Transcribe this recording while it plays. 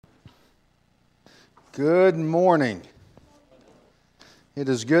Good morning. It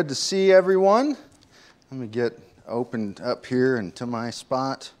is good to see everyone. Let me get opened up here and to my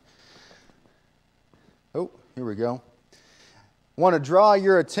spot. Oh, here we go. I want to draw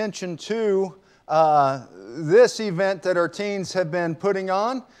your attention to this event that our teens have been putting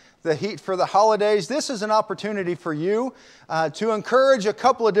on, the Heat for the Holidays. This is an opportunity for you to encourage a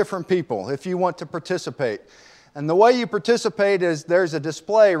couple of different people if you want to participate. And the way you participate is there's a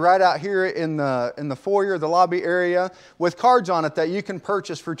display right out here in the foyer, the lobby area, with cards on it that you can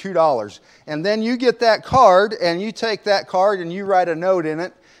purchase for $2. And then you get that card, and you take that card and you write a note in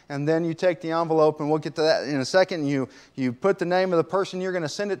it, and then you take the envelope, and we'll get to that in a second. You put the name of the person you're going to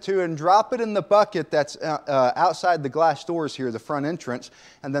send it to and drop it in the bucket that's outside the glass doors here, the front entrance,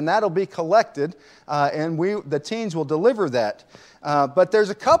 and then that'll be collected, and the teens will deliver that. But there's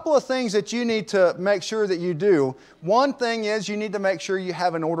a couple of things that you need to make sure that you do. One thing is you need to make sure you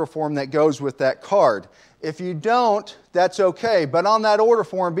have an order form that goes with that card. If you don't, that's okay. But on that order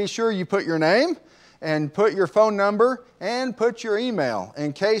form, be sure you put your name and put your phone number and put your email.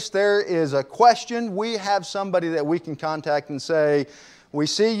 In case there is a question, we have somebody that we can contact and say, we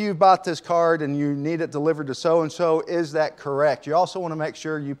see you bought this card and you need it delivered to so-and-so. Is that correct? You also want to make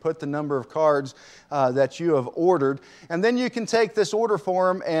sure you put the number of cards that you have ordered. And then you can take this order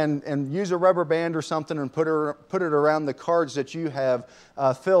form and use a rubber band or something and put it around the cards that you have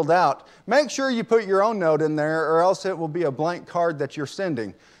filled out. Make sure you put your own note in there, or else it will be a blank card that you're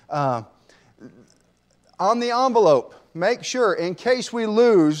sending. On the envelope, make sure, in case we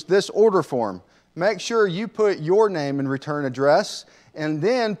lose this order form, make sure you put your name and return address, and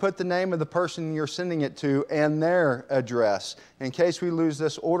then put the name of the person you're sending it to and their address. In case we lose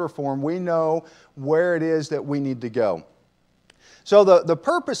this order form, we know where it is that we need to go. So the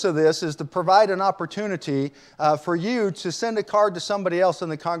purpose of this is to provide an opportunity for you to send a card to somebody else in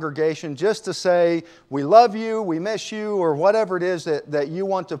the congregation just to say, we love you, we miss you, or whatever it is that you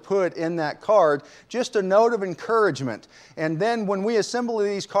want to put in that card, just a note of encouragement. And then when we assemble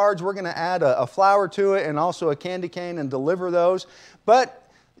these cards, we're going to add a flower to it and also a candy cane and deliver those. But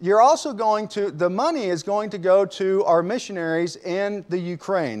you're also the money is going to go to our missionaries in the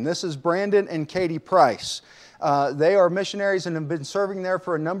Ukraine. This is Brandon and Katie Price. They are missionaries and have been serving there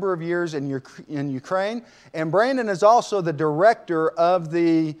for a number of years in Ukraine. And Brandon is also the director of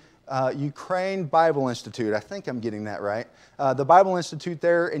the Ukraine Bible Institute. I think I'm getting that right. The Bible Institute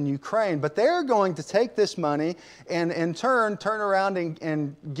there in Ukraine. But they're going to take this money and in turn around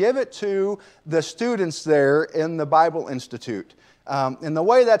and give it to the students there in the Bible Institute. And the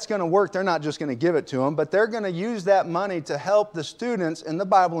way that's going to work, they're not just going to give it to them, but they're going to use that money to help the students in the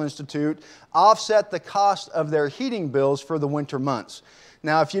Bible Institute offset the cost of their heating bills for the winter months.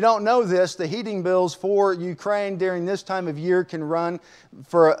 Now, if you don't know this, the heating bills for Ukraine during this time of year can run,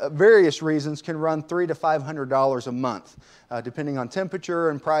 for various reasons, can run $300 to $500 a month, depending on temperature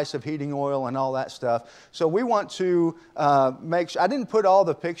and price of heating oil and all that stuff. So we want to make sure, I didn't put all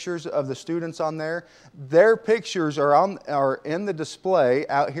the pictures of the students on there. Their pictures are in the display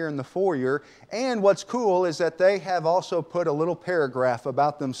out here in the foyer. And what's cool is that they have also put a little paragraph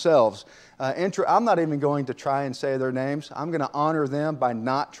about themselves. I'm not even going to try and say their names. I'm going to honor them by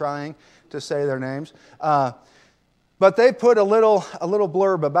not trying to say their names. But they put a little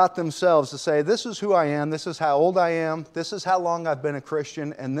blurb about themselves to say, this is who I am, this is how old I am, this is how long I've been a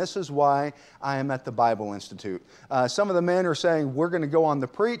Christian, and this is why I am at the Bible Institute. Some of the men are saying, we're going to go on the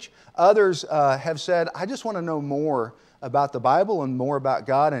preach. Others have said, I just want to know more about the Bible and more about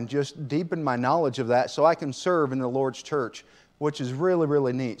God and just deepen my knowledge of that so I can serve in the Lord's church, which is really,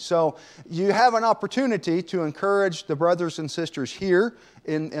 really neat. So you have an opportunity to encourage the brothers and sisters here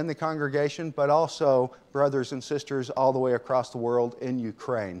in the congregation, but also brothers and sisters all the way across the world in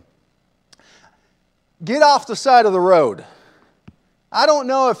Ukraine. Get off the side of the road. I don't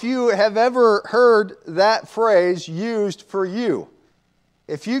know if you have ever heard that phrase used for you.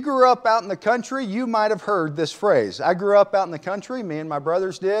 If you grew up out in the country, you might have heard this phrase. I grew up out in the country, me and my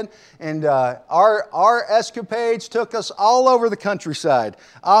brothers did, and our escapades took us all over the countryside,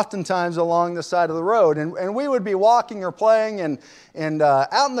 oftentimes along the side of the road. And we would be walking or playing, and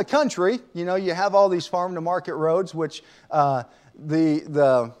out in the country, you know, you have all these farm-to-market roads, which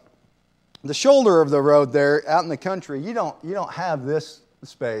the shoulder of the road there out in the country, you don't have this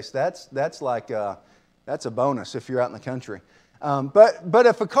space. That's a bonus if you're out in the country. But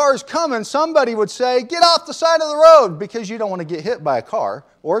if a car's coming, somebody would say, get off the side of the road, because you don't want to get hit by a car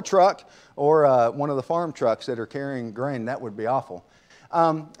or a truck or one of the farm trucks that are carrying grain. That would be awful.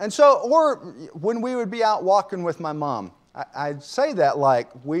 Or when we would be out walking with my mom, I say that like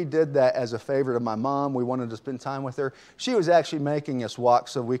we did that as a favor to my mom. We wanted to spend time with her. She was actually making us walk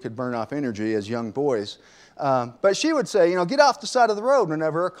so we could burn off energy as young boys. But she would say, get off the side of the road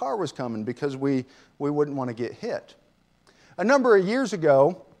whenever a car was coming because we wouldn't want to get hit. A number of years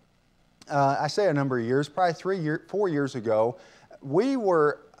ago, I say a number of years, probably 4 years ago, we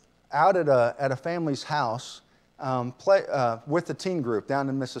were out at a family's house with the teen group down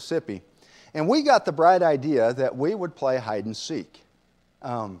in Mississippi. And we got the bright idea that we would play hide and seek.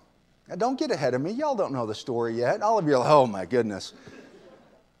 Don't get ahead of me. Y'all don't know the story yet. All of you are like, oh my goodness.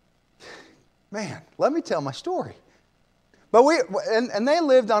 Man, let me tell my story. But they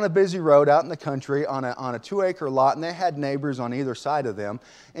lived on a busy road out in the country on a 2-acre lot, and they had neighbors on either side of them.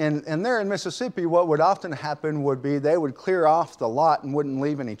 And there in Mississippi, what would often happen would be they would clear off the lot and wouldn't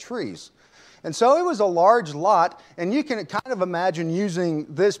leave any trees. And so it was a large lot, and you can kind of imagine using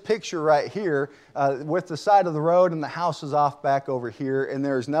this picture right here with the side of the road and the house is off back over here, and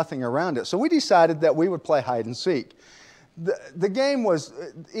there's nothing around it. So we decided that we would play hide and seek.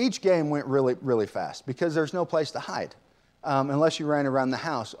 Each game went really, really fast because there's no place to hide. Unless you ran around the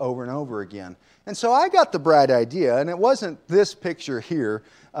house over and over again. And so I got the bright idea, and it wasn't this picture here,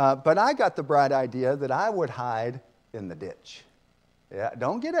 but I got the bright idea that I would hide in the ditch. Yeah,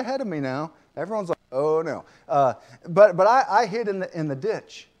 don't get ahead of me now. Everyone's like, oh no. But I hid in the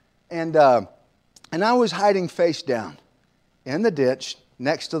ditch, and I was hiding face down in the ditch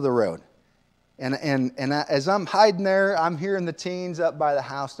next to the road. And as I'm hiding there, I'm hearing the teens up by the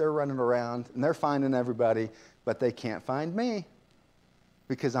house. They're running around, and they're finding everybody. But they can't find me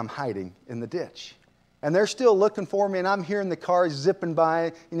because I'm hiding in the ditch. And they're still looking for me, and I'm hearing the cars zipping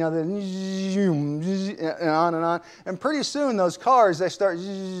by, and on and on. And pretty soon, those cars, they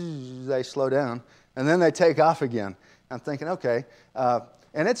slow down, and then they take off again. I'm thinking, okay.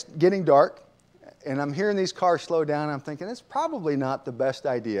 And it's getting dark, and I'm hearing these cars slow down, and I'm thinking, it's probably not the best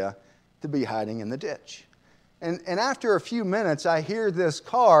idea to be hiding in the ditch. And after a few minutes, I hear this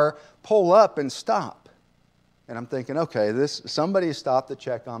car pull up and stop. And I'm thinking, okay, somebody stopped to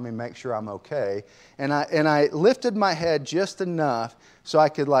check on me, make sure I'm okay. And I lifted my head just enough so I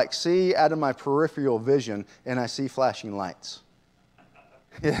could see out of my peripheral vision, and I see flashing lights.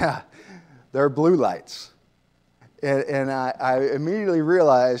 Yeah, they're blue lights. And I immediately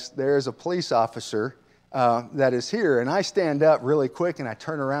realized there's a police officer that is here. And I stand up really quick, and I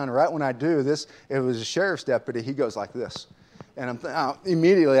turn around. And right when I do this, it was a sheriff's deputy. He goes like this. And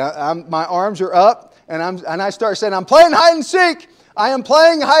immediately, my arms are up, and I start saying, I'm playing hide and seek. I am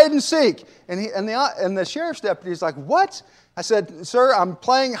playing hide and seek. And the sheriff's deputy is like, what? I said, sir, I'm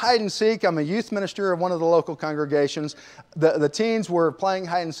playing hide and seek. I'm a youth minister of one of the local congregations. The teens were playing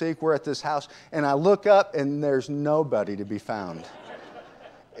hide and seek. We're at this house. And I look up, and there's nobody to be found.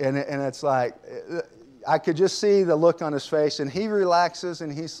 And it's like, I could just see the look on his face. And he relaxes,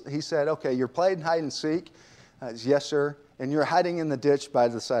 and he said, okay, you're playing hide and seek? Yes, sir. And you're hiding in the ditch by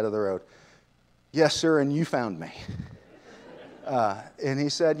the side of the road. Yes, sir, and you found me. And he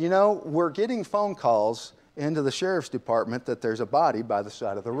said, we're getting phone calls into the sheriff's department that there's a body by the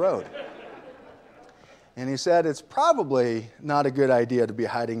side of the road. And he said, it's probably not a good idea to be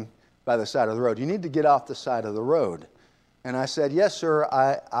hiding by the side of the road. You need to get off the side of the road. And I said, yes, sir,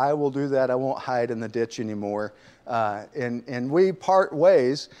 I will do that. I won't hide in the ditch anymore. And we part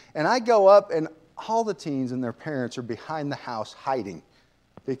ways, and I go up, and all the teens and their parents are behind the house hiding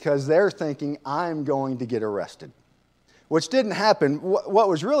because they're thinking I'm going to get arrested, which didn't happen. What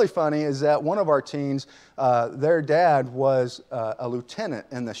was really funny is that one of our teens, their dad was a lieutenant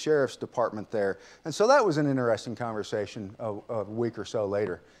in the sheriff's department there. And so that was an interesting conversation a week or so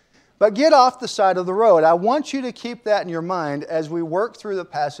later. But get off the side of the road. I want you to keep that in your mind as we work through the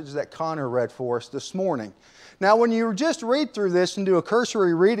passage that Connor read for us this morning. Now, when you just read through this and do a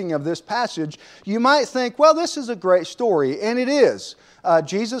cursory reading of this passage, you might think, well, this is a great story, and it is.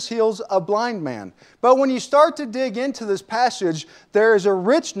 Jesus heals a blind man. But when you start to dig into this passage, there is a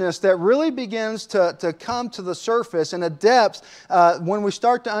richness that really begins to come to the surface and a depth when we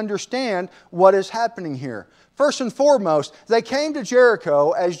start to understand what is happening here. First and foremost, they came to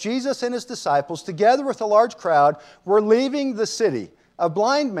Jericho as Jesus and his disciples, together with a large crowd, were leaving the city. A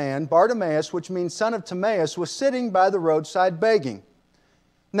blind man, Bartimaeus, which means son of Timaeus, was sitting by the roadside begging.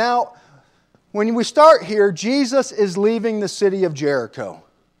 Now, when we start here, Jesus is leaving the city of Jericho.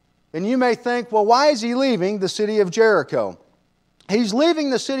 And you may think, well, why is he leaving the city of Jericho? He's leaving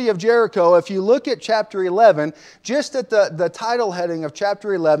the city of Jericho. If you look at chapter 11, just at the title heading of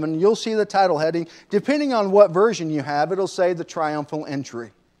chapter 11, you'll see the title heading. Depending on what version you have, it'll say the triumphal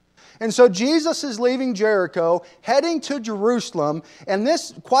entry. And so Jesus is leaving Jericho, heading to Jerusalem, and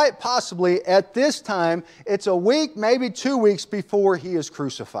this, quite possibly, at this time, it's a week, maybe 2 weeks before He is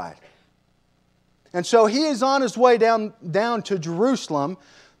crucified. And so He is on His way down to Jerusalem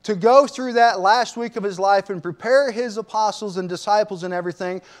to go through that last week of His life and prepare His apostles and disciples and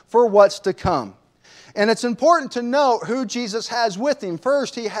everything for what's to come. And it's important to note who Jesus has with Him.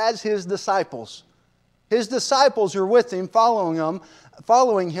 First, He has His disciples. His disciples are with Him, following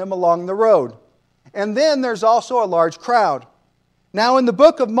Him along the road. And then there's also a large crowd. Now in the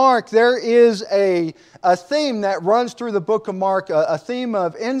book of Mark, there is a theme that runs through the book of Mark, a theme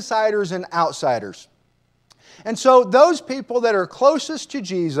of insiders and outsiders. And so those people that are closest to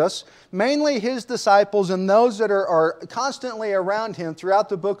Jesus, mainly His disciples and those that are constantly around Him throughout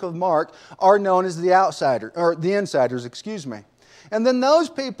the book of Mark, are known as the insiders, excuse me. And then those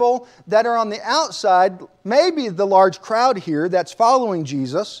people that are on the outside, maybe the large crowd here that's following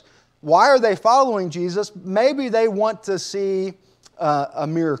Jesus. Why are they following Jesus? Maybe they want to see a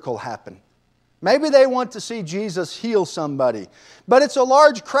miracle happen. Maybe they want to see Jesus heal somebody. But it's a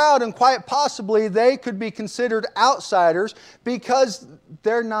large crowd, and quite possibly they could be considered outsiders because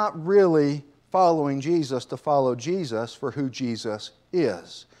they're not really following Jesus to follow Jesus for who Jesus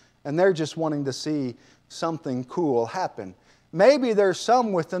is. And they're just wanting to see something cool happen. Maybe there's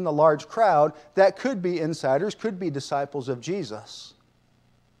some within the large crowd that could be insiders, could be disciples of Jesus.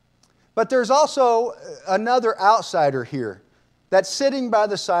 But there's also another outsider here that's sitting by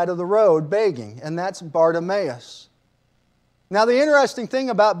the side of the road begging, and that's Bartimaeus. Now the interesting thing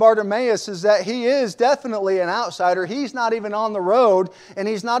about Bartimaeus is that he is definitely an outsider. He's not even on the road, and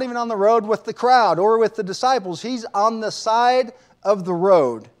he's not even on the road with the crowd or with the disciples. He's on the side of the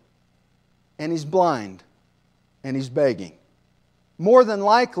road, and he's blind, and he's begging. More than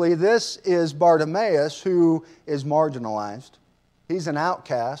likely, this is Bartimaeus who is marginalized. He's an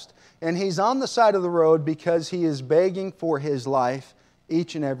outcast, and he's on the side of the road because he is begging for his life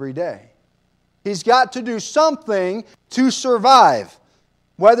each and every day. He's got to do something to survive.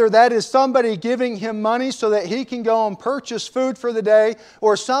 Whether that is somebody giving him money so that he can go and purchase food for the day,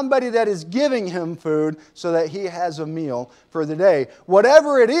 or somebody that is giving him food so that he has a meal for the day.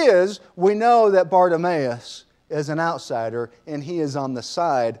 Whatever it is, we know that Bartimaeus is an outsider, and he is on the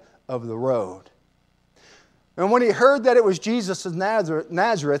side of the road. And when he heard that it was Jesus of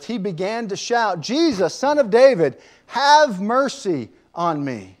Nazareth, he began to shout, "Jesus, Son of David, have mercy on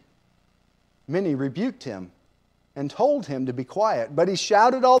me." Many rebuked him and told him to be quiet, but he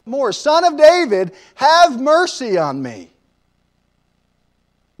shouted all the more, "Son of David, have mercy on me."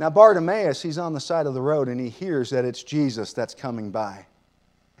 Now Bartimaeus, he's on the side of the road, and he hears that it's Jesus that's coming by.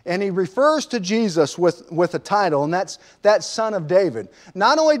 And he refers to Jesus with a title, and that's Son of David.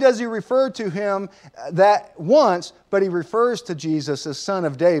 Not only does he refer to Him that once, but he refers to Jesus as Son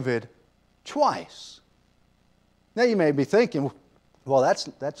of David twice. Now you may be thinking, well, that's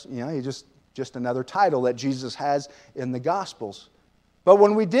just another title that Jesus has in the Gospels. But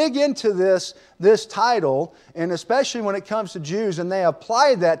when we dig into this title, and especially when it comes to Jews, and they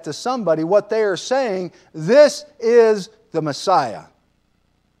apply that to somebody, what they are saying, this is the Messiah.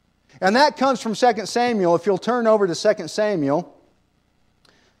 And that comes from 2 Samuel. If you'll turn over to 2 Samuel.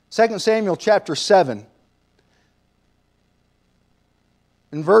 2 Samuel chapter 7.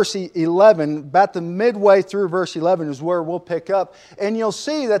 In verse 11, about the midway through verse 11 is where we'll pick up. And you'll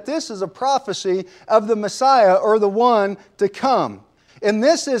see that this is a prophecy of the Messiah, or the one to come. And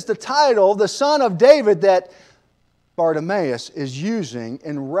this is the title, the Son of David, that Bartimaeus is using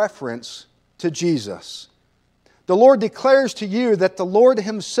in reference to Jesus. The Lord declares to you that the Lord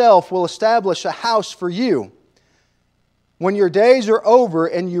Himself will establish a house for you. When your days are over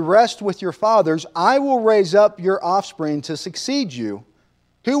and you rest with your fathers, I will raise up your offspring to succeed you,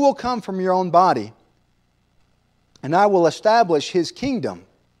 who will come from your own body, and I will establish His kingdom.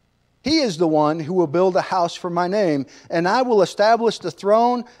 He is the one who will build a house for my name, and I will establish the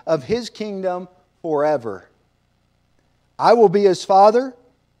throne of His kingdom forever. I will be His father,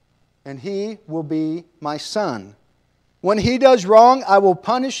 and He will be my son. When he does wrong, I will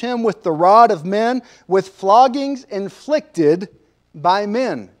punish him with the rod of men, with floggings inflicted by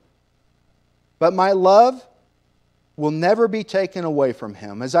men. But my love will never be taken away from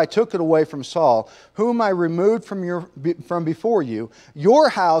him, as I took it away from Saul, whom I removed from before you. Your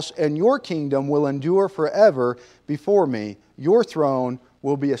house and your kingdom will endure forever before me. Your throne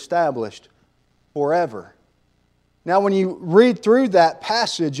will be established forever. Now, when you read through that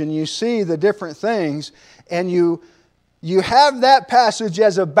passage and you see the different things, and you have that passage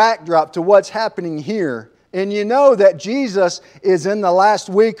as a backdrop to what's happening here, and you know that Jesus is in the last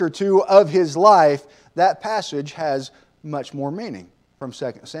week or two of His life, that passage has much more meaning. from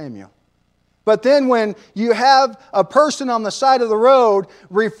 2 Samuel. But then when you have a person on the side of the road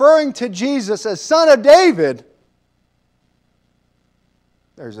referring to Jesus as Son of David,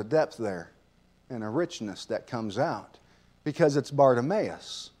 there's a depth there and a richness that comes out. Because it's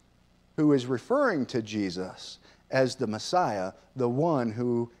Bartimaeus who is referring to Jesus as the Messiah, the one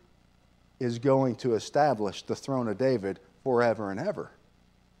who is going to establish the throne of David forever and ever.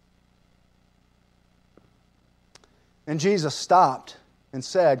 And Jesus stopped and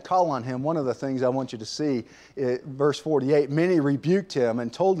said, call on him. One of the things I want you to see, verse 48, many rebuked him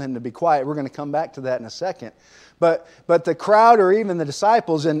and told him to be quiet. We're going to come back to that in a second. But the crowd or even the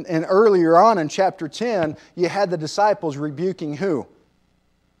disciples, and earlier on in chapter 10, you had the disciples rebuking who?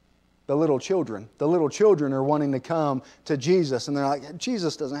 The little children. The little children are wanting to come to Jesus, and they're like,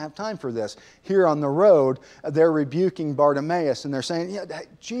 Jesus doesn't have time for this. Here on the road, they're rebuking Bartimaeus, and they're saying, yeah,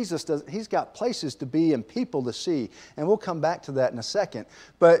 Jesus does. He's got places to be and people to see. And we'll come back to that in a second.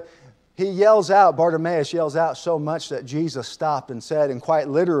 But he yells out, Bartimaeus yells out so much that Jesus stopped and said, and quite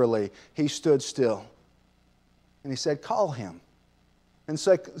literally, he stood still. And he said, call him. And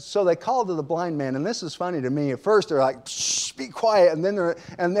so they called to the blind man, and this is funny to me. At first they're like, shh, be quiet, and then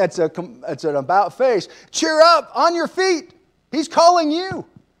it's an about face. Cheer up, on your feet. He's calling you.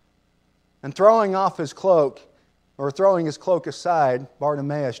 And throwing off his cloak, or throwing his cloak aside,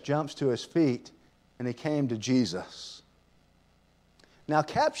 Bartimaeus jumps to his feet, and he came to Jesus. Now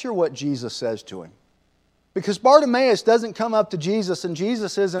capture what Jesus says to him. Because Bartimaeus doesn't come up to Jesus, and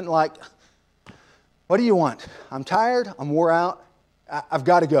Jesus isn't like, what do you want? I'm tired, I'm wore out. I've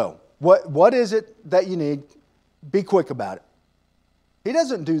got to go. What is it that you need? Be quick about it. He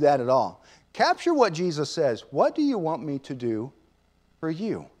doesn't do that at all. Capture what Jesus says. What do you want me to do for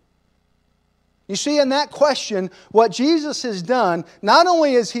you? You see, in that question, what Jesus has done, not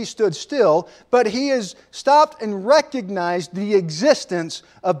only has he stood still, but he has stopped and recognized the existence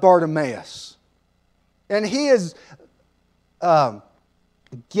of Bartimaeus. And he has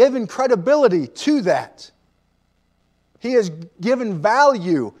given credibility to that. He has given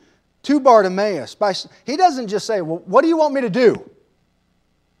value to Bartimaeus. He doesn't just say, well, what do you want me to do?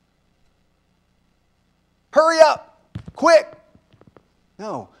 Hurry up, quick.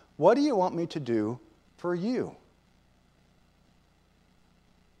 No, what do you want me to do for you?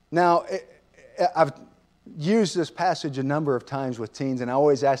 Now, I've used this passage a number of times with teens, and I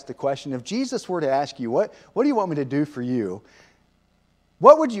always ask the question, if Jesus were to ask you, what do you want me to do for you?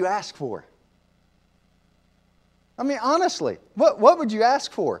 What would you ask for? I mean, honestly, what would you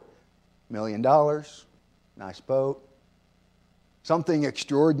ask for? $1 million, nice boat, something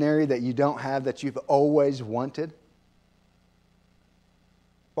extraordinary that you don't have that you've always wanted?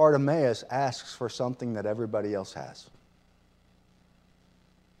 Bartimaeus asks for something that everybody else has.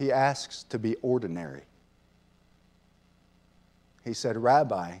 He asks to be ordinary. He said,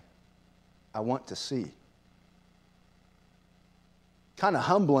 Rabbi, I want to see. Kind of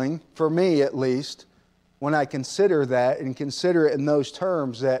humbling, for me at least, when I consider that and consider it in those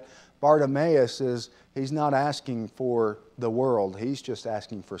terms, that Bartimaeus he's not asking for the world. He's just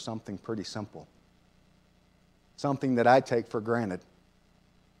asking for something pretty simple. Something that I take for granted.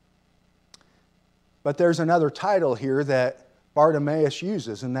 But there's another title here that Bartimaeus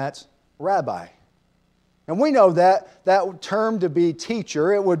uses, and that's Rabbi. And we know that term to be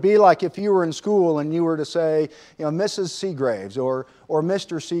teacher. It would be like if you were in school and you were to say, Mrs. Seagraves or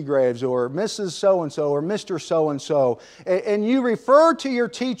Mr. Seagraves or Mrs. So-and-so or Mr. So-and-so. And you refer to your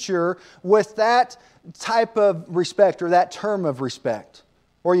teacher with that type of respect or that term of respect.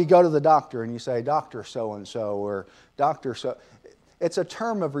 Or you go to the doctor and you say, Dr. So-and-so or Dr. So. It's a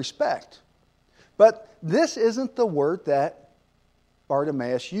term of respect. But this isn't the word that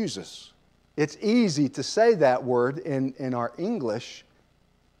Bartimaeus uses. It's easy to say that word in our English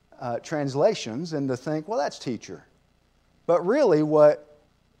translations and to think, well, that's teacher. But really what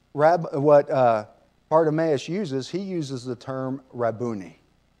Bartimaeus uses, he uses the term Rabbouni,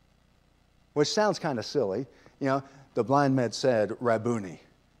 which sounds kind of silly. The blind man said Rabbouni.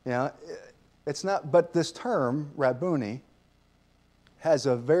 It's not, but this term, Rabbouni, has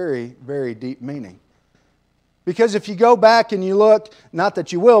a very, very deep meaning. Because if you go back and you look, not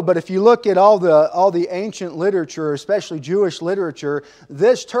that you will, but if you look at all the ancient literature, especially Jewish literature,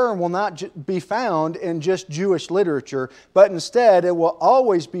 this term will not be found in just Jewish literature, but instead it will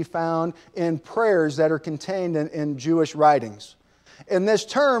always be found in prayers that are contained in Jewish writings. And this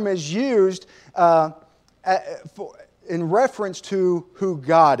term is used in reference to who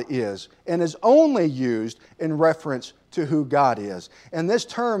God is, and is only used in reference to who God is. And this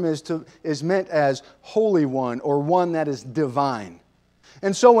term is meant as Holy One, or one that is divine.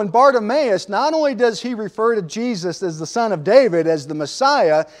 And so when Bartimaeus, not only does he refer to Jesus as the son of David, as the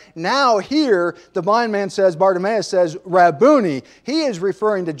Messiah, now here the blind man says, Bartimaeus says, Rabbouni. He is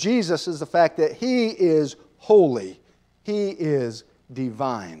referring to Jesus as the fact that He is holy. He is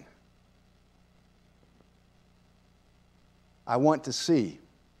divine. I want to see.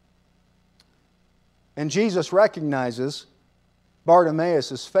 And Jesus recognizes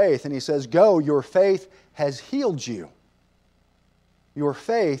Bartimaeus' faith, and He says, go, your faith has healed you. Your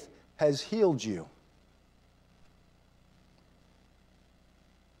faith has healed you.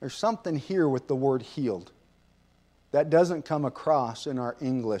 There's something here with the word healed that doesn't come across in our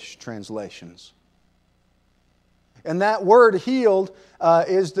English translations. And that word healed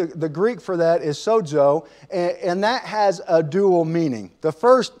is the Greek for that is sozo, and that has a dual meaning. The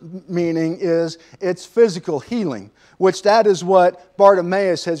first meaning is it's physical healing, which that is what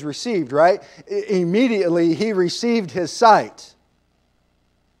Bartimaeus has received, right? Immediately he received his sight.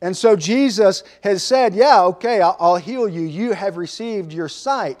 And so Jesus has said, yeah, okay, I'll heal you. You have received your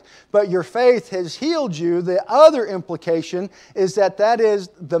sight, but your faith has healed you. The other implication is that is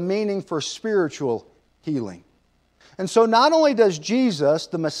the meaning for spiritual healing. And so not only does Jesus,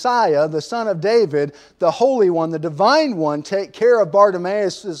 the Messiah, the Son of David, the Holy One, the Divine One, take care of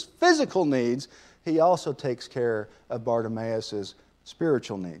Bartimaeus' physical needs, He also takes care of Bartimaeus'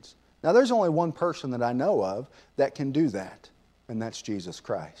 spiritual needs. Now there's only one person that I know of that can do that. And that's Jesus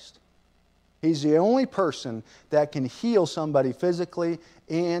Christ. He's the only person that can heal somebody physically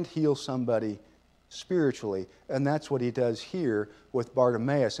and heal somebody spiritually. And that's what He does here with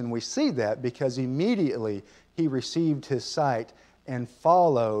Bartimaeus. And we see that because immediately he received his sight and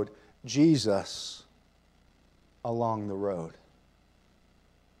followed Jesus along the road.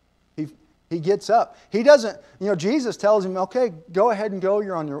 He gets up. He doesn't, Jesus tells him, okay, go ahead and go,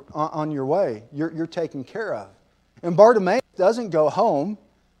 you're on your way. You're taken care of. And Bartimaeus doesn't go home.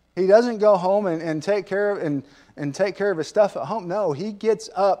 He doesn't go home and take care of his stuff at home. No, he gets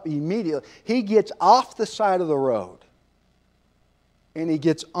up immediately. He gets off the side of the road. And he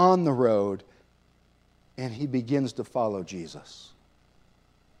gets on the road. And he begins to follow Jesus.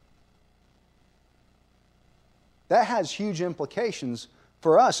 That has huge implications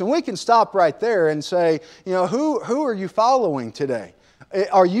for us. And we can stop right there and say, who are you following today?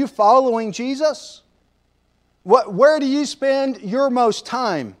 Are you following Jesus? Where do you spend your most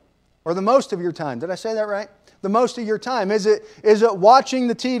time? Or the most of your time? Did I say that right? The most of your time. Is it watching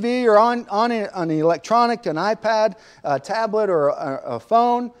the TV or on an electronic, an iPad, a tablet, or a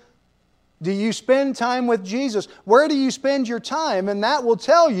phone? Do you spend time with Jesus? Where do you spend your time? And that will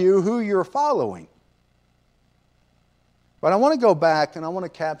tell you who you're following. But I want to go back and I want to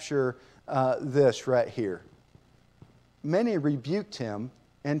capture this right here. Many rebuked Him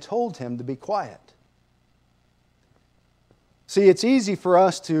and told Him to be quiet. See, it's easy for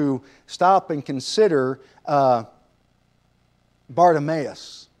us to stop and consider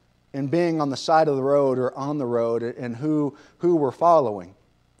Bartimaeus and being on the side of the road or on the road and who we're following.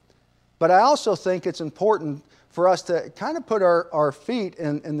 But I also think it's important for us to kind of put our feet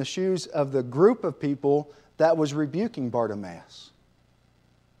in the shoes of the group of people that was rebuking Bartimaeus.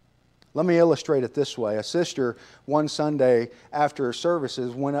 Let me illustrate it this way. A sister one Sunday after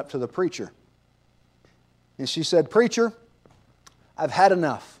services went up to the preacher. And she said, "Preacher, I've had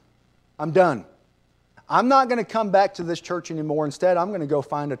enough. I'm done. I'm not going to come back to this church anymore. Instead, I'm going to go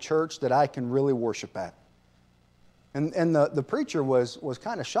find a church that I can really worship at." And the preacher was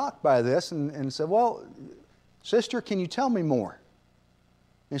kind of shocked by this and said, "Well, sister, can you tell me more?"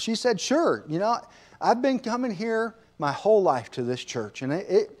 And she said, "Sure. I've been coming here my whole life to this church, and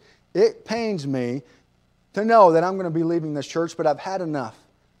it pains me to know that I'm going to be leaving this church, but I've had enough.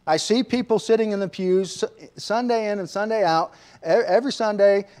 I see people sitting in the pews Sunday in and Sunday out, every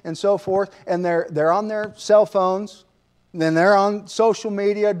Sunday and so forth, and they're on their cell phones, then they're on social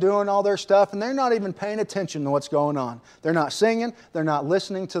media doing all their stuff, and they're not even paying attention to what's going on. They're not singing, they're not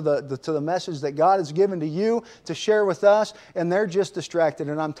listening to the message that God has given to you to share with us, and they're just distracted,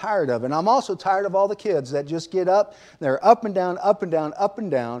 and I'm tired of it. And I'm also tired of all the kids that just get up, they're up and down, up and down, up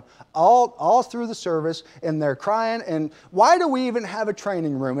and down, all through the service, and they're crying. And why do we even have a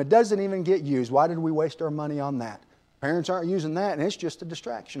training room? It doesn't even get used. Why did we waste our money on that? Parents aren't using that, and it's just a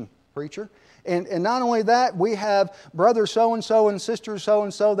distraction, preacher." And not only that, we have brother so-and-so and sister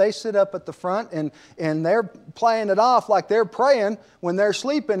so-and-so. They sit up at the front and they're playing it off like they're praying when they're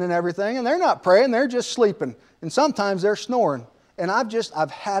sleeping and everything. And they're not praying, they're just sleeping. And sometimes they're snoring. And I've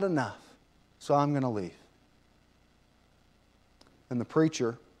had enough, so I'm going to leave. And the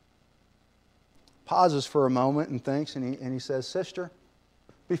preacher pauses for a moment and thinks, and he says, "Sister,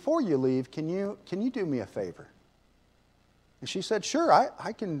 before you leave, can you do me a favor? And she said, sure,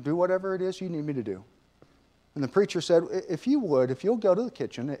 I can do whatever it is you need me to do. And the preacher said, if you'll go to the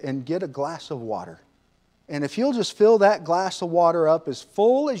kitchen and get a glass of water. And if you'll just fill that glass of water up as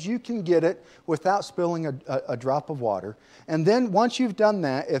full as you can get it without spilling a drop of water. And then once you've done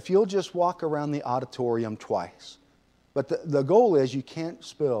that, if you'll just walk around the auditorium twice. But the goal is you can't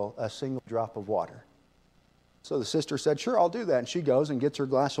spill a single drop of water. So the sister said, sure, I'll do that. And she goes and gets her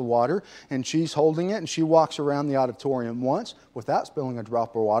glass of water, and she's holding it, and she walks around the auditorium once without spilling a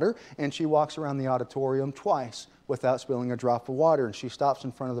drop of water, and she walks around the auditorium twice without spilling a drop of water. And she stops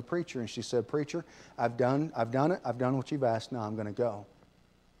in front of the preacher, and she said, preacher, I've done it. I've done what you've asked. Now I'm going to go.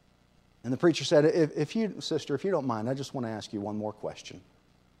 And the preacher said, sister, if you don't mind, I just want to ask you one more question.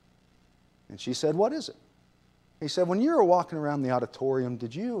 And she said, what is it? He said, when you were walking around the auditorium,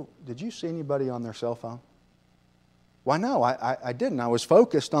 did you see anybody on their cell phone? Why, no, I didn't. I was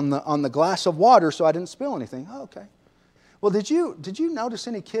focused on the glass of water, so I didn't spill anything. Oh, okay. Well, did you notice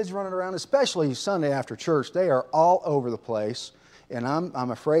any kids running around, especially Sunday after church? They are all over the place, and I'm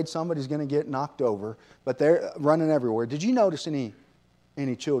afraid somebody's going to get knocked over, but they're running everywhere. Did you notice any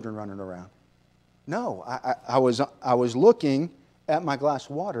children running around? No, I was looking at my glass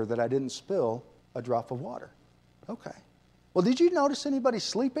of water that I didn't spill a drop of water. Okay. Well, did you notice anybody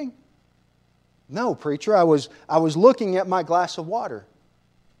sleeping? No, preacher, I was looking at my glass of water.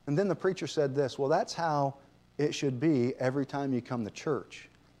 And then the preacher said this, well, that's how it should be every time you come to church.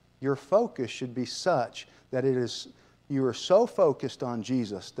 Your focus should be such that you are so focused on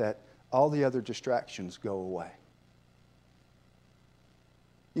Jesus that all the other distractions go away.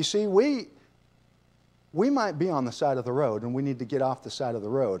 You see, we might be on the side of the road and we need to get off the side of the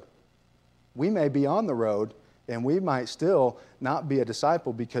road. We may be on the road and we might still not be a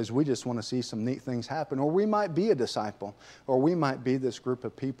disciple because we just want to see some neat things happen. Or we might be a disciple. Or we might be this group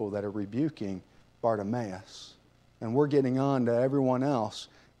of people that are rebuking Bartimaeus. And we're getting on to everyone else,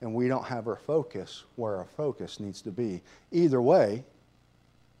 and we don't have our focus where our focus needs to be. Either way,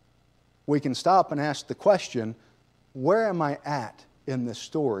 we can stop and ask the question, where am I at in this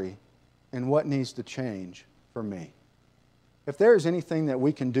story, and what needs to change for me? If there is anything that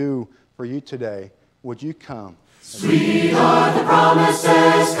we can do for you today, would you come? Sweet are the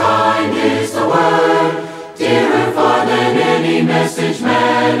promises, kind is the word, dearer far than any message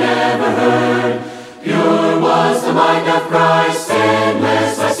man ever heard. Pure was the mind of Christ,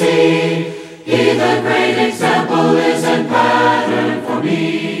 sinless I see. He the great example is and pattern for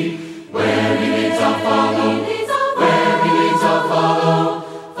me. Where he leads I'll follow, where he leads I'll follow.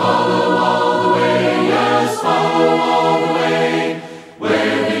 Follow all the way, yes, follow all the way.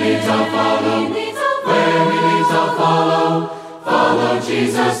 Where he leads I'll follow, where he leads I'll follow. Follow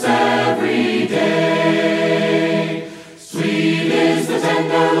Jesus every day. Sweet is the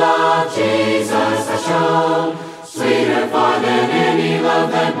tender love Jesus has shown, sweeter far than any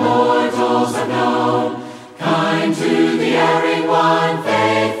love that mortals have known. Kind to the erring one,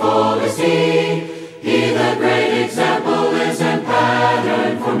 faithful is he. He the great example is and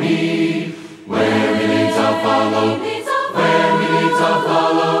pattern for me. Where he leads I'll follow, where he leads I'll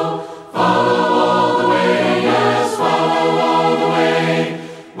follow. Follow all the way, yes, follow all the way.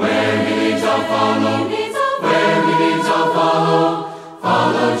 Where he leads I'll follow, where he leads I'll follow.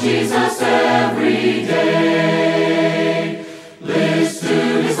 Follow Jesus every day. List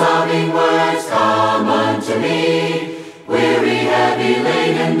to his loving words, come unto me. Weary, heavy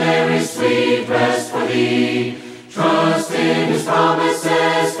laden, there is sweet rest for thee. Trust in his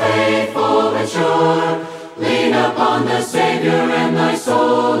promises, faithful and sure. Lean upon the Savior and thy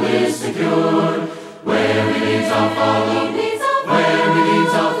soul is secure. Where he leads I'll follow, where he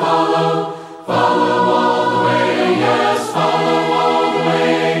leads I'll follow. Follow all the way, yes, follow all the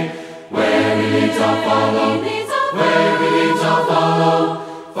way. Where he leads I'll follow, where he leads I'll follow.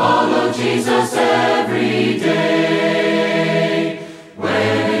 Follow Jesus every day.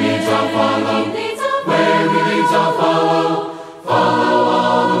 Where he leads I'll follow, where he leads I'll follow. Follow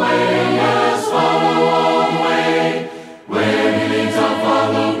all the way, yes, follow all the way. Where he leads I'll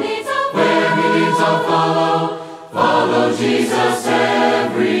follow, where he leads I'll follow. Follow Jesus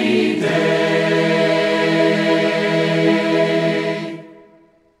every day.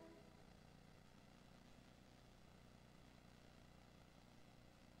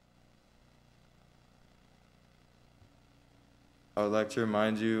 I would like to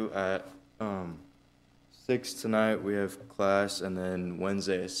remind you at 6 tonight we have class, and then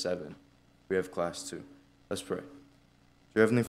Wednesday at 7 we have class too. Let's pray. Dear Heavenly